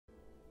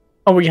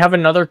Oh, we have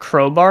another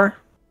crowbar?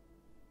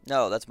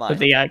 No, that's mine. But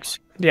the axe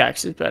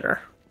is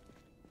better.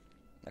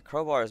 The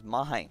crowbar is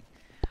mine.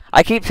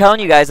 I keep telling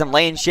you guys I'm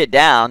laying shit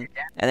down,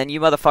 and then you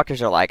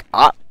motherfuckers are like,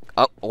 oh,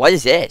 what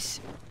is this?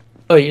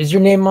 Oh, is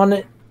your name on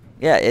it?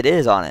 Yeah, it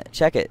is on it.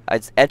 Check it.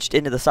 It's etched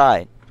into the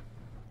side.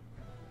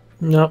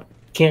 Nope,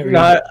 can't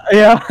read it.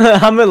 Yeah,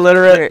 I'm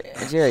illiterate.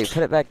 Here, Jerry,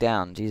 put it back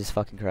down. Jesus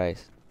fucking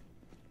Christ.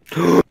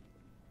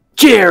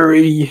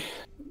 Jerry!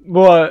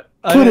 What?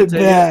 Put it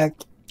back!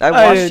 I I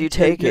watched didn't you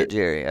take take it, it.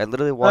 Jerry. I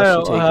literally I watched you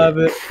don't take have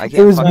it. it. I can't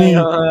It was fucking- me.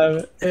 I don't have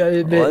it. Yeah,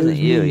 It wasn't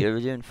you. You were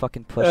doing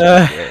fucking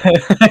push-ups,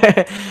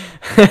 Jerry.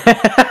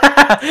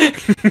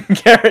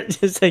 Garrett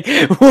just like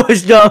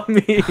whooshed on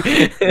me.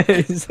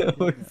 It's so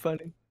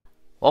funny.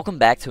 Welcome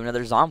back to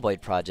another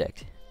Zomboid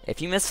project.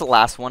 If you missed the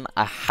last one,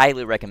 I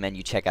highly recommend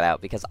you check it out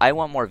because I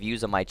want more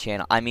views on my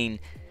channel. I mean,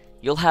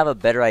 you'll have a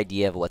better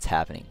idea of what's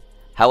happening.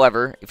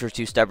 However, if you're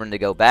too stubborn to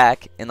go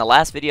back, in the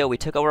last video we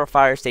took over a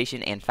fire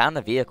station and found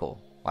the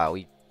vehicle. Wow,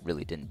 we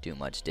really didn't do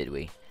much, did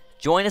we?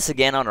 Join us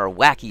again on our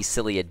wacky,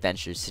 silly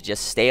adventures to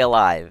just stay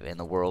alive in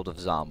the world of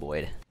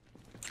Zomboid.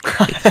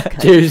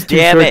 Dude,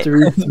 Damn it!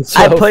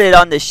 I put it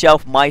on the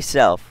shelf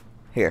myself.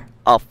 Here,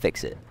 I'll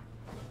fix it.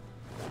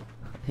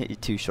 He's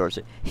too short.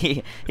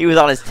 He was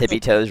on his tippy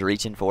toes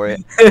reaching for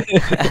it.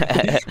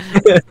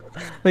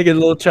 Like a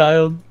little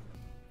child.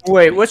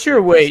 Wait, what's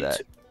your weight?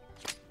 that?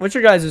 What's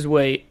your guys'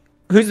 weight?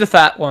 Who's the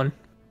fat one?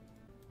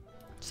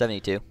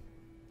 72.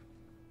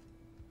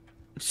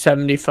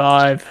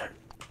 75.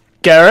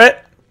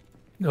 Garrett,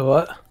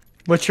 What?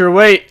 what's your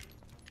weight?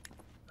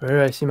 Where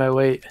do I see my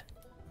weight?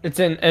 It's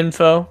in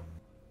info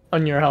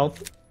on your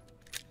health.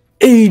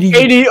 80!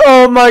 80.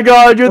 Oh my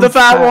god, you're the I'm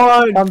fat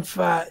one. I'm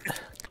fat.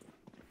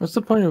 What's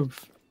the point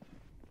of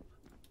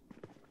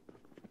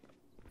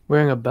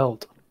wearing a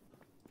belt?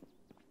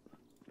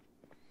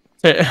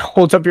 It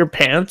holds up your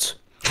pants.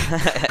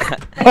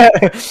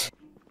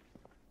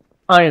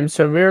 I am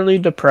severely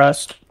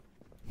depressed.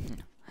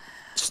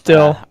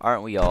 Still.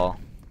 Aren't we all?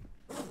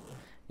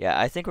 Yeah,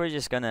 I think we're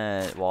just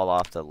gonna wall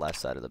off the left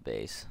side of the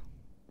base.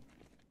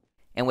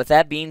 And with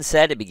that being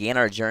said, it began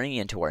our journey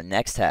into our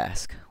next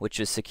task, which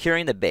was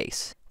securing the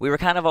base. We were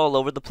kind of all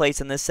over the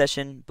place in this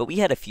session, but we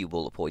had a few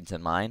bullet points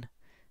in mind.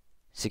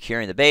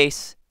 Securing the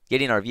base,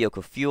 getting our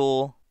vehicle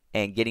fuel,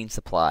 and getting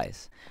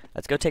supplies.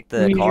 Let's go take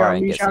the car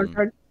and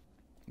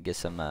get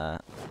some, I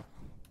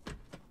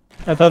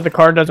thought the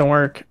car doesn't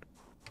work.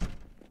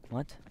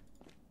 What?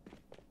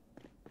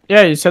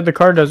 Yeah, you said the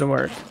car doesn't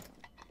work.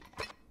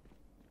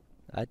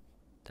 I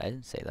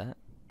didn't say that.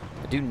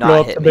 Do Blow not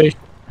up hit the me. base.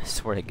 I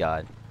swear to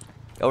God.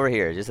 Over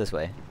here, just this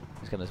way.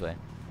 Just come this way.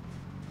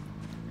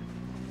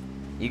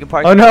 You can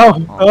park. Oh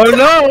no! Oh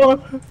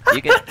no!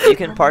 You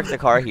can park the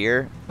car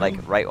here, like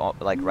right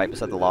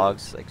beside the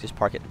logs. Like just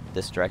park it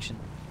this direction,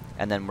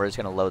 and then we're just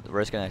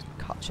gonna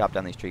chop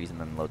down these trees and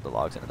then load the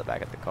logs into the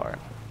back of the car.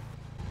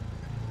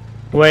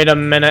 Wait a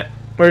minute.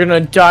 We're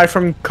gonna die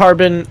from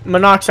carbon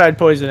monoxide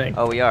poisoning.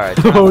 Oh, we are.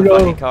 Turn Oh off the no!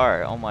 fucking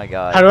car. Oh my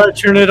God. How do I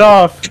turn it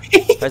off?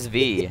 Press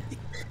V.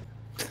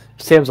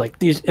 Sam's like,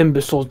 these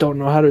imbeciles don't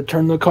know how to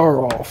turn the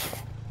car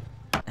off.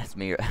 That's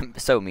me.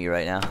 So me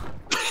right now.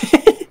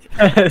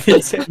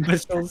 These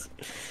imbeciles.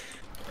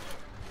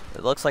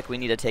 It looks like we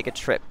need to take a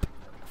trip,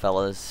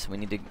 fellas. We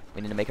need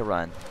to make a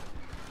run.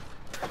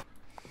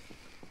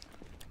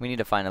 We need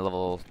to find a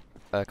level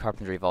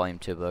carpentry volume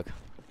 2 book,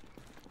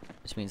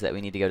 which means that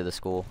we need to go to the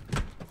school.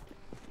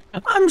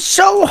 I'm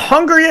so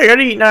hungry. I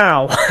gotta eat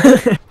now.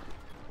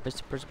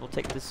 Mr. Principal,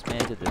 take this man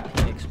to the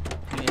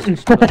penis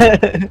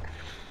exploding.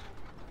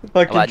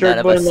 Fucking None jerk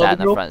of boy us sat in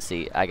the girl. front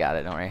seat. I got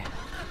it. Don't worry.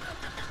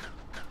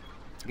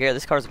 Garrett,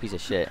 this car's a piece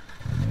of shit.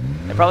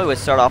 It probably would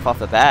start off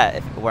the bat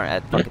if it weren't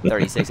at fucking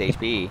 36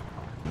 HP.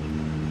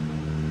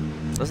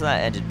 Listen to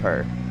that engine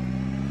purr.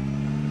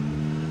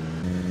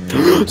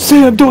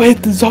 Sam, don't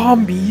hit the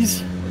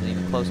zombies! Wasn't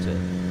even close to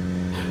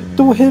it.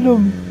 Don't hit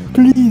them!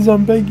 Please,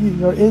 I'm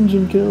begging. Our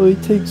engine can only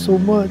take so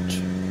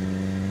much.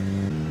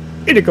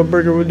 Eat a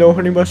burger with no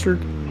honey mustard.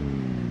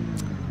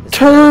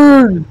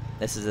 Turn!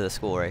 This is the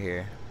school right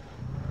here.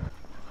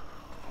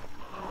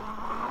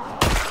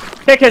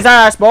 Kick his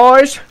ass,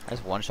 boys. I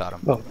just one-shot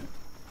him. Oh.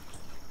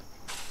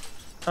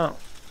 Oh.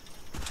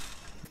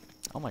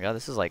 Oh my God,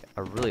 this is like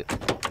a really...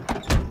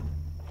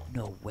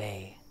 No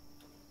way.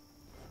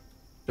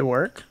 Did it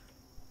work?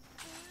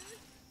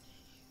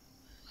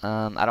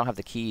 I don't have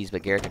the keys,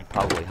 but Garrett could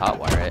probably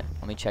hotwire it.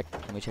 Let me check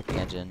the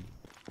engine.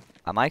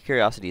 My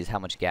curiosity is how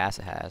much gas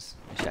it has.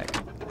 Let me check.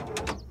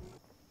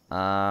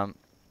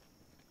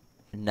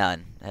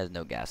 None. It has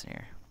no gas in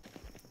here.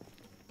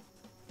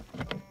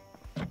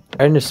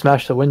 I didn't just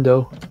smash the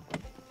window.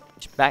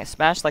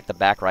 Smash like the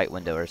back right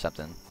window or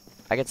something.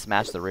 I could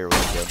smash the rear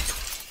window.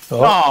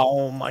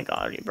 Oh my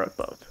god, you broke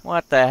both.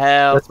 What the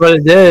hell? That's what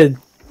it did.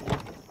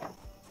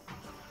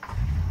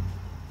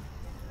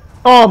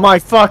 Oh my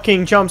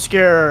fucking jump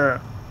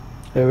scare.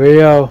 There we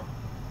go.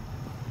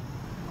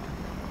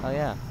 Oh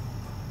yeah.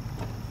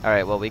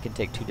 Alright, well we can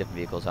take 2 different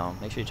vehicles home.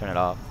 Make sure you turn it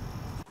off.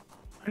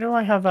 Why do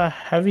I have a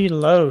heavy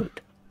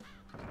load?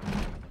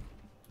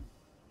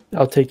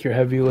 I'll take your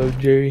heavy load,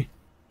 Jerry.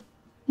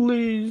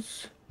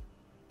 Please.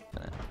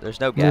 There's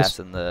no gas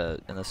in the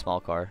small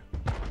car.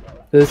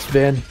 This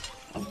van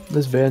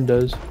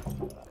does.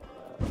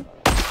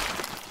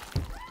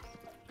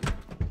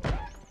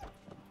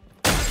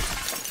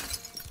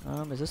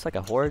 Is this like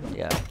a horde?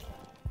 Yeah.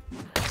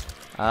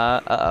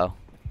 Uh-oh.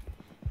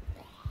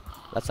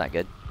 That's not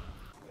good.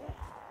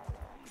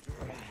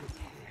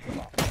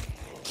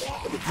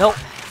 Nope.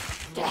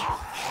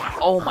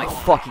 Oh my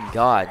fucking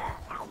god.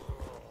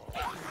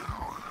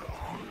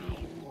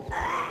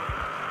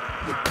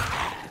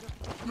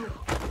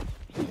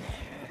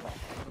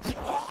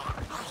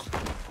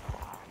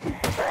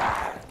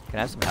 Can I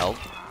have some help?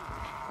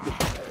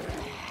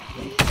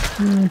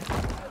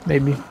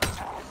 Maybe.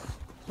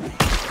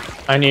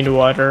 I need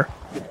water.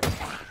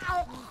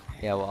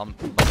 Yeah, well, I'm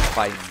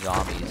fighting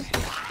zombies.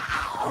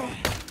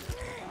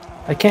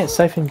 I can't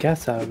siphon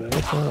gas out of it.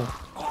 What's wrong?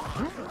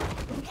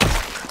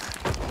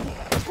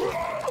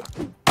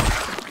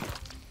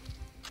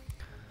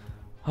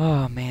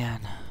 Oh,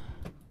 man.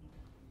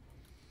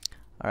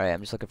 Alright,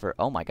 I'm just looking for...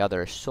 Oh my god,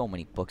 there are so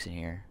many books in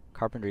here.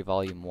 Carpentry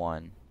Volume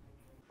 1.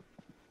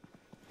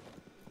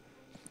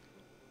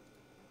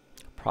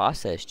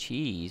 Processed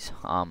cheese.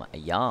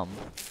 Yum.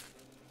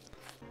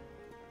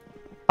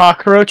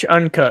 Cockroach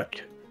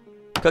uncooked.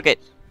 Cook it.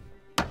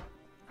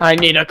 I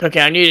need a cookie.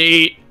 I need to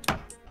eat.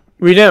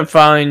 We didn't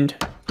find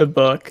the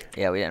book.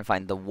 Yeah, we didn't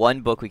find the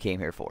one book we came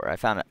here for. I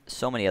found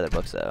so many other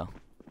books, though.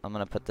 I'm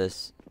gonna put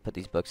these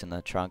books in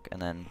the trunk,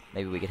 and then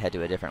maybe we could head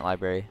to a different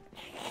library.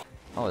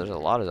 Oh, there's a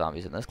lot of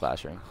zombies in this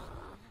classroom.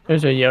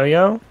 There's a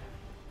yo-yo.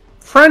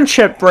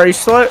 Friendship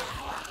bracelet.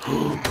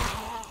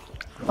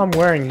 I'm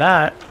wearing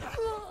that.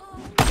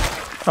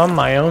 I'm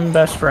my own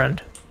best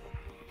friend.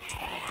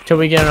 Till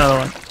we get another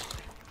one.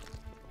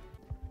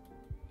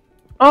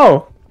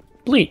 Oh,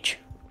 bleach.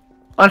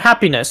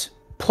 Unhappiness.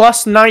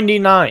 Plus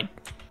 99.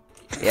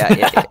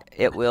 Yeah,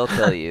 it will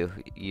kill you.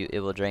 It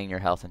will drain your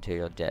health until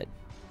you're dead.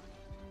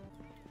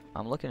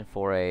 I'm looking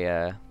for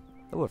a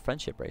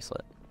friendship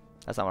bracelet.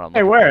 That's not what I'm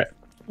looking for. Hey, wear it.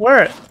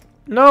 Wear it.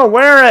 No,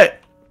 wear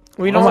it.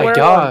 We don't Oh my wear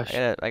gosh.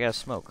 I gotta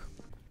smoke.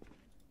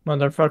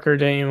 Motherfucker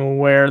didn't even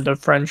wear the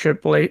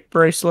friendship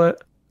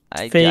bracelet.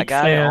 I Fake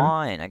got fan. it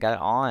on. I got it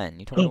on.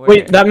 You told me to wear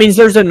Wait, it. that means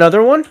there's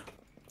another one?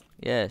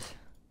 Yes.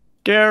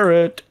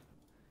 Garrett.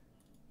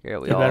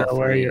 Garrett, we You better all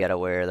wear three your- gotta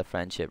wear the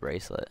friendship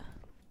bracelet.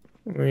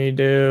 We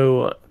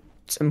do.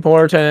 It's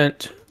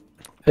important.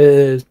 It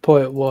is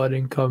 0.1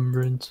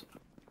 encumbrance.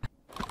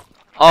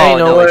 Oh,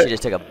 know no, what? she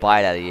just took a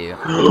bite out of you.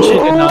 She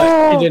did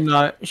not. She did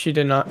not. She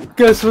did not.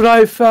 Guess what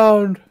I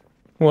found?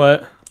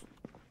 What?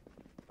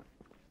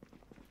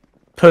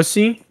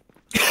 Pussy?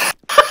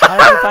 How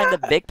did you find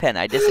the big pen?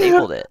 I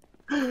disabled it.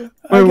 I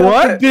Wait, got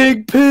what? the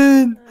big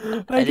pin.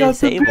 I I got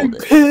the disabled big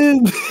it.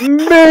 pin.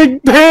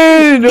 Big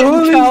pen!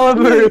 Holy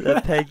Caliber.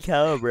 The pen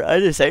caliber.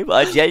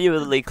 I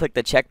genuinely clicked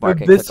the check mark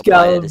The and click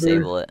apply to Biscaliber.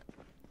 disable it.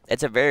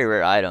 It's a very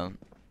rare item.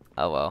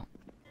 Oh well.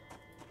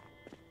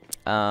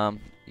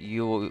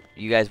 You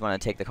guys want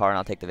to take the car and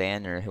I'll take the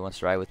van, or who wants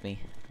to ride with me?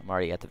 I'm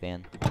already at the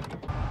van.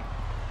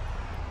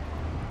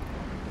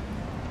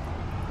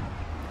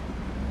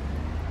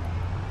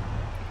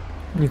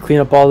 You clean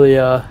up all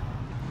the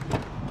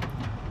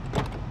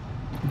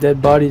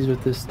dead bodies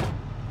with this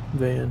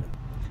van.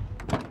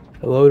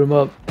 I load them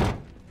up.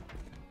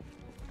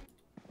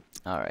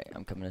 Alright,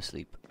 I'm coming to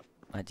sleep.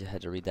 I just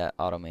had to read that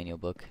auto manual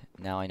book.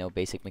 Now I know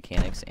basic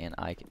mechanics and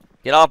I can...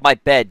 Get off my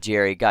bed,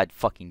 Jerry! God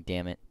fucking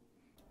damn it.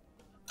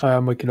 Alright,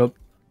 I'm waking up.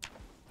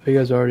 You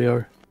guys already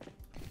are.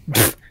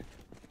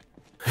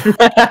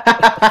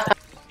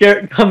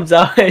 Garrett comes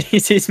out and he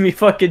sees me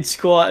fucking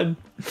squatting.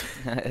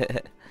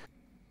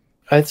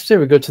 I'd say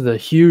we go to the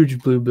huge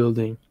blue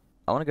building.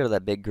 I want to go to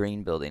that big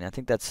green building. I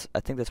think that's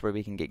where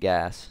we can get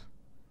gas.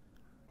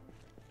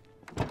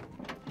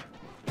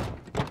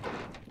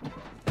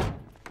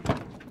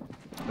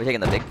 We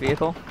taking the big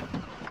vehicle?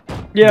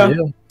 Yeah.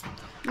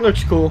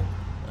 Looks cool.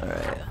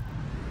 Alright.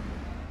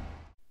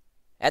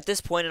 At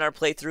this point in our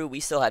playthrough, we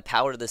still had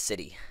power to the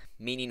city,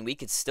 meaning we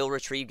could still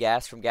retrieve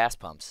gas from gas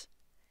pumps.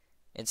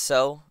 And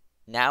so,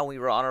 now we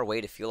were on our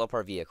way to fuel up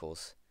our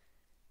vehicles.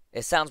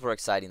 It sounds more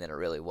exciting than it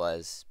really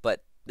was,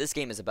 but this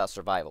game is about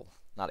survival,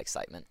 not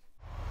excitement.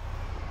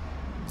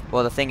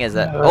 Well, the thing is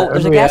that... Oh,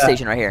 there's a gas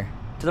station right here.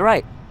 To the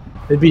right.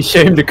 It'd be a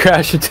shame to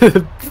crash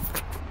into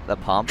The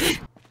pump.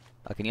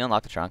 Oh, can you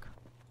unlock the trunk?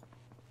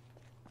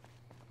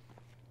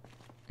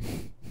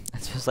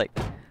 That's just like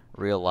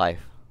real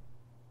life.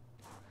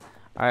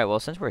 Alright, well,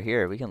 since we're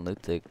here, we can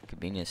loot the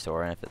convenience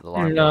store, and if the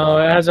alarm... No,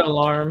 it has an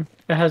alarm.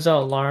 It has an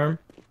alarm.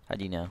 How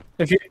do you know?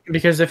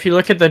 Because if you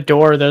look at the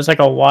door, there's like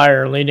a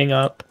wire leading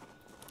up.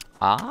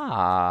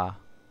 Ah.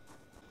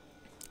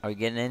 Are we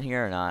getting in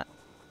here or not?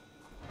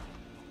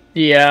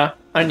 Yeah,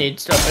 I need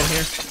stuff in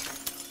here.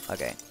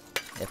 Okay.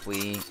 If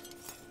we...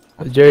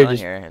 Jerry go in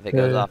just... here, if it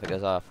goes off, it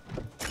goes off.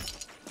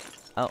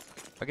 Oh,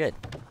 we're good.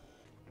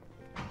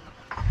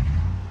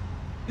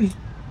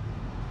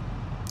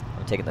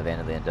 I'm taking the van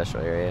to the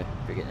industrial area if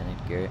you're getting any,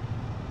 Garrett.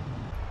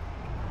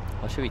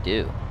 What should we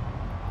do?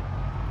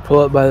 pull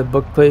up by the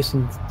book place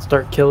and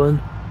start killing.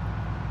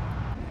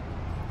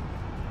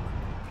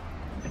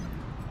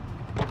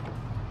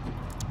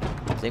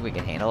 Think we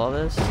can handle all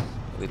this?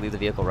 We leave the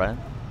vehicle running?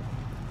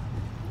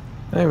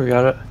 I think we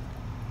got it.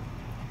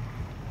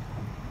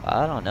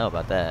 I don't know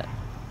about that.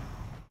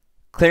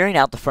 Clearing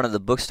out the front of the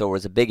bookstore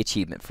was a big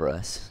achievement for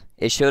us.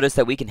 It showed us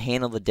that we can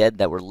handle the dead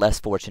that were less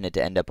fortunate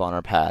to end up on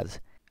our paths,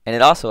 and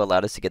it also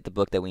allowed us to get the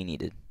book that we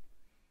needed.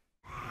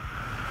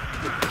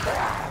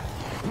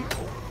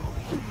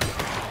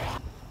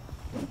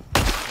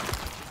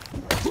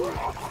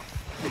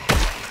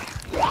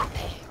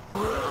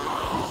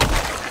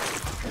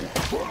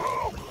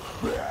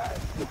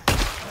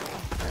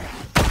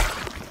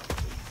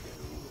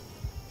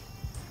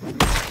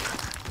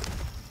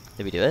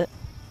 Did we do it?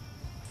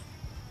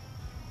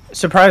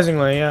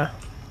 Surprisingly, yeah.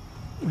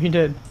 We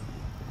did.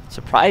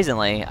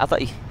 Surprisingly, I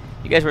thought you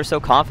guys were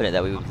so confident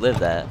that we would live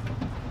that.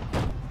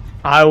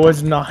 I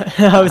was not.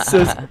 I was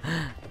so...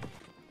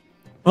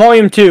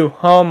 Volume 2.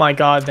 Oh my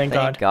god, thank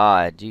God. Thank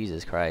God.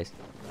 Jesus Christ.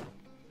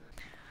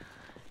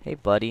 Hey,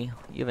 buddy.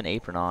 You have an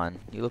apron on.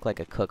 You look like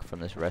a cook from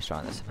this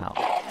restaurant that somehow...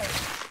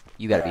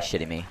 You gotta be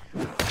shitting me.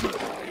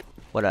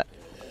 What a...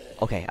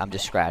 Okay, I'm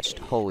just scratched.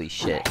 Holy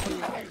shit.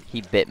 He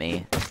bit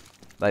me.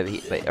 Or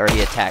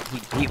he attacked.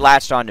 He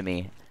latched onto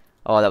me.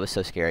 Oh, that was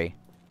so scary.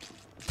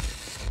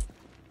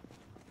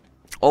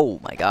 Oh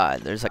my God,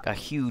 there's like a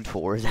huge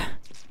horde.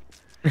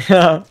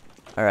 Yeah.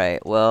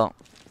 Alright, well,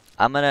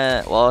 I'm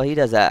gonna, while he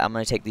does that, I'm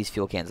gonna take these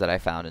fuel cans that I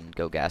found and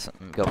go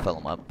fill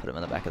them up, put them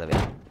in the back of the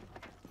van.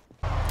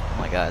 Oh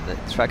my God, the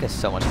truck is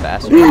so much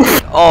faster.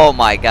 Oh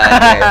my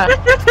God,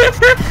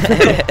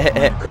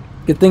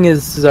 Good thing is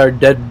this is our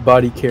dead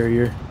body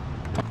carrier.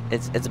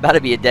 It's about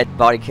to be a dead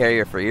body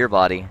carrier for your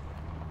body.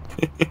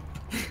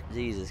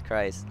 Jesus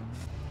Christ.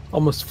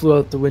 Almost flew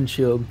out the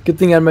windshield. Good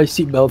thing I had my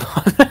seatbelt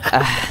on.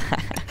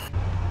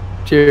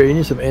 Jerry, you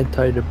need some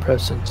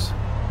antidepressants.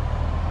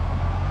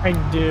 I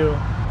do.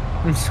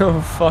 I'm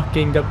so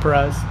fucking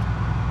depressed.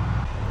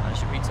 I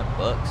should read some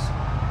books.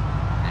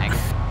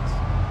 Magazines.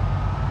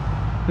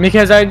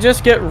 Because I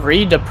just get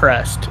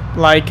re-depressed.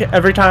 Like,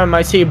 every time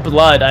I see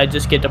blood, I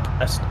just get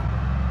depressed.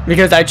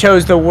 Because I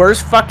chose the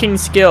worst fucking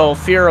skill,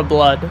 Fear of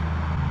Blood.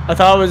 I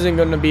thought it wasn't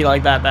going to be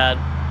like that bad.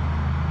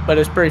 But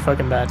it's pretty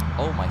fucking bad.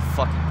 Oh my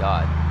fucking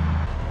God.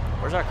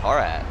 Where's our car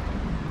at?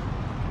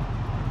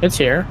 It's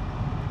here.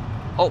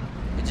 Oh,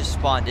 it just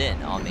spawned in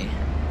on me.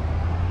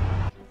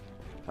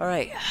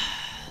 Alright,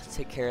 let's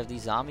take care of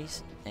these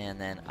zombies,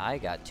 and then I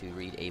got to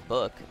read a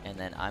book, and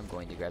then I'm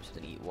going to grab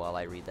something to eat while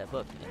I read that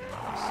book in the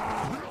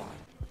house.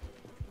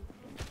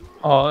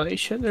 Holy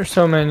shit, there's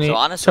so many, So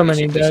honestly, so we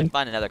many should dead.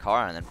 find another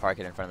car and then park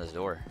it in front of this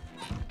door.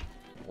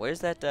 Where's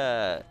that,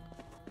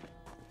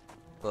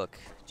 book,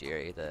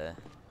 Jerry?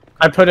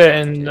 I put it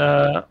in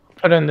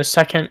the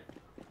second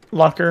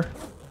locker.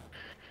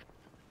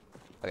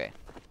 Okay.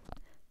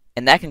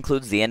 And that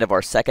concludes the end of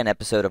our second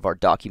episode of our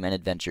document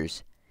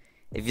adventures.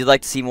 If you'd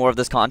like to see more of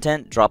this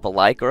content, drop a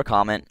like or a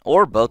comment,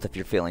 or both if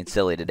you're feeling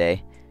silly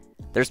today.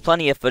 There's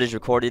plenty of footage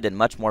recorded and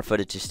much more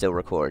footage to still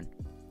record.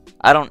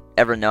 I don't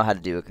ever know how to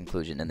do a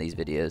conclusion in these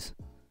videos.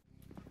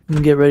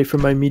 Get ready for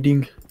my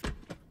meeting.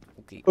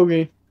 Okay.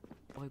 Okay.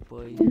 Bye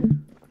bye.